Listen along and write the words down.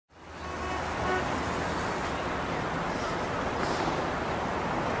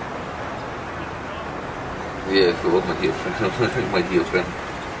Yeah, well, my dear friend, my dear friend.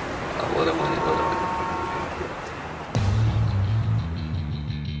 A lot of money, a lot of money.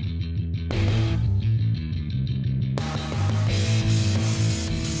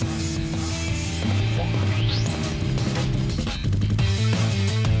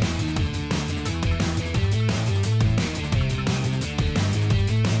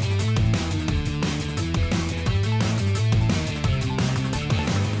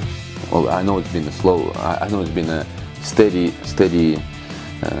 Well, I know it's been a slow, I know it's been a steady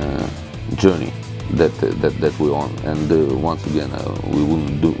journey that we're on, and once again, we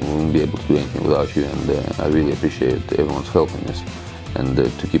wouldn't be able to do anything without you, and I really appreciate everyone's helping us, and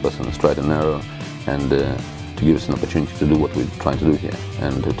to keep us on the straight and narrow, and to give us an opportunity to do what we're trying to do here,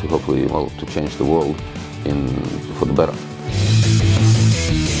 and to hopefully, well, to change the world for the better.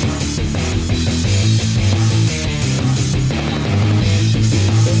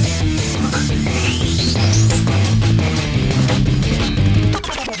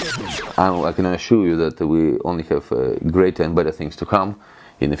 I can assure you that we only have greater and better things to come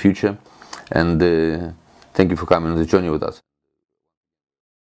in the future, and thank you for coming on this journey with us.